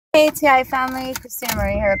Hey TI family, Christina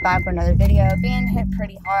Marie here, back with another video. Being hit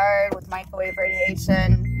pretty hard with microwave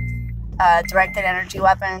radiation, directed energy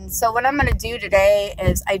weapons. So what I'm going to do today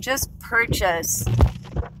is I just purchased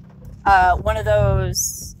one of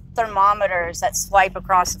those thermometers that swipe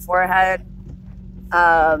across the forehead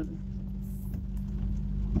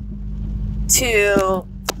to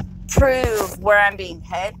prove where I'm being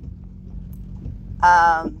hit.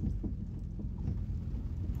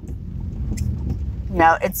 You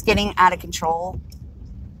know, it's getting out of control.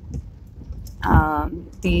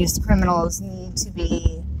 These criminals need to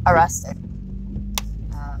be arrested.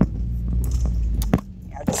 You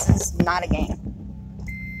know, this is not a game.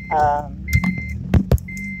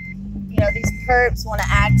 You know, these perps want to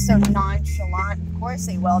act so nonchalant. Of course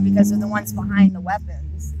they will, because they're the ones behind the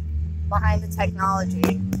weapons, behind the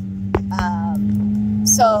technology.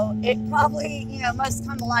 So it probably, you know, must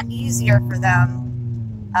come a lot easier for them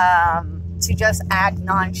to just act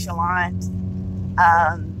nonchalant.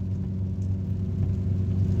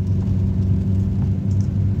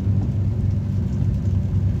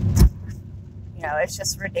 You know, it's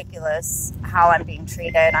just ridiculous how I'm being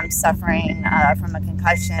treated. I'm suffering from a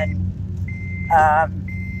concussion.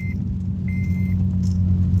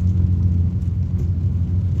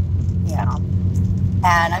 You know,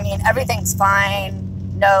 and I mean, everything's fine.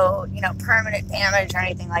 No, you know, permanent damage or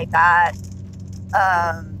anything like that.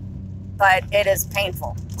 But it is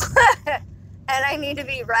painful. And I need to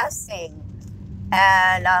be resting.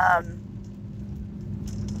 And,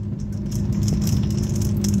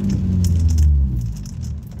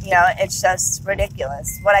 you know, it's just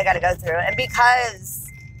ridiculous what I got to go through. And because,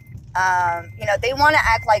 you know, they want to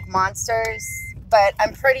act like monsters, but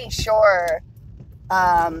I'm pretty sure,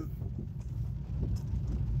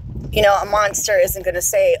 you know, a monster isn't going to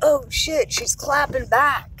say, oh shit, she's clapping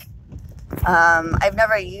back. I've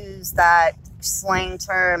never used that slang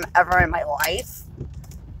term ever in my life.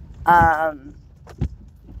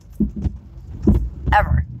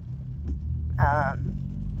 Ever.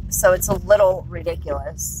 So it's a little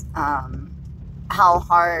ridiculous, how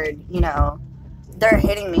hard, you know, they're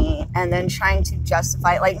hitting me and then trying to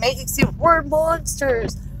justify, like, make it seem we're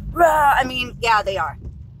monsters. Rah! I mean, yeah, they are.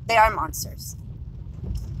 They are monsters.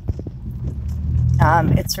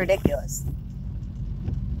 It's ridiculous.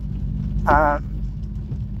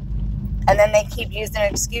 And then they keep using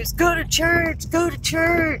an excuse, go to church, go to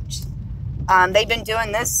church. They've been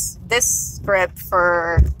doing this script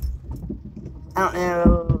for, I don't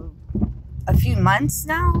know, a few months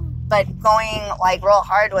now, but going like real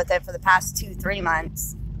hard with it for the past 2-3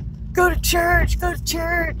 months. Go to church, go to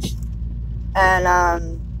church.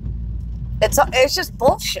 And it's just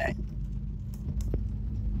bullshit.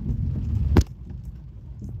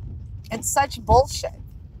 It's such bullshit.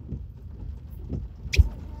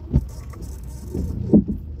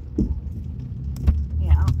 You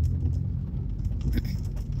know.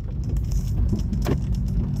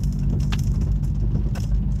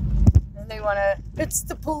 And they want to, it's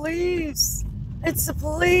the police. It's the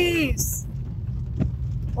police.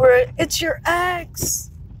 Or it's your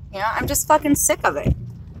ex. You know, I'm just fucking sick of it.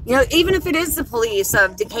 You know, even if it is the police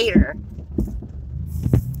of Decatur.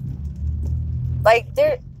 Like,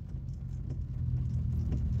 they're,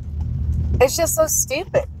 it's just so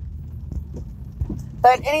stupid.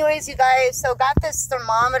 But anyways, you guys, so got this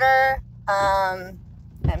thermometer, and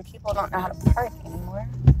people don't know how to park anymore.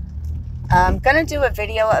 I'm gonna do a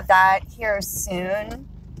video of that here soon.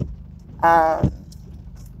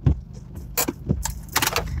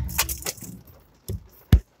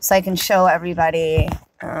 So I can show everybody,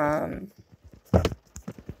 you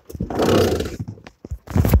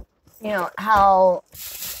know, how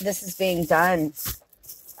this is being done.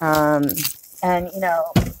 And, you know,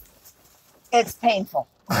 it's painful.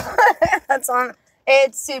 That's on.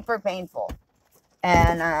 It's super painful.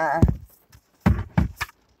 And,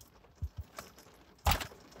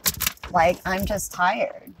 like, I'm just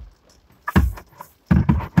tired.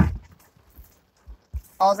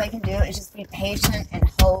 All I can do is just be patient and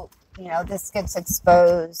hope, you know, this gets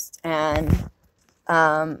exposed and,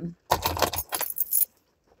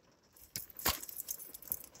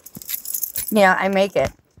 yeah, I make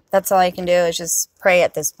it. That's all I can do is just pray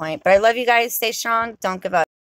at this point. But I love you guys. Stay strong. Don't give up.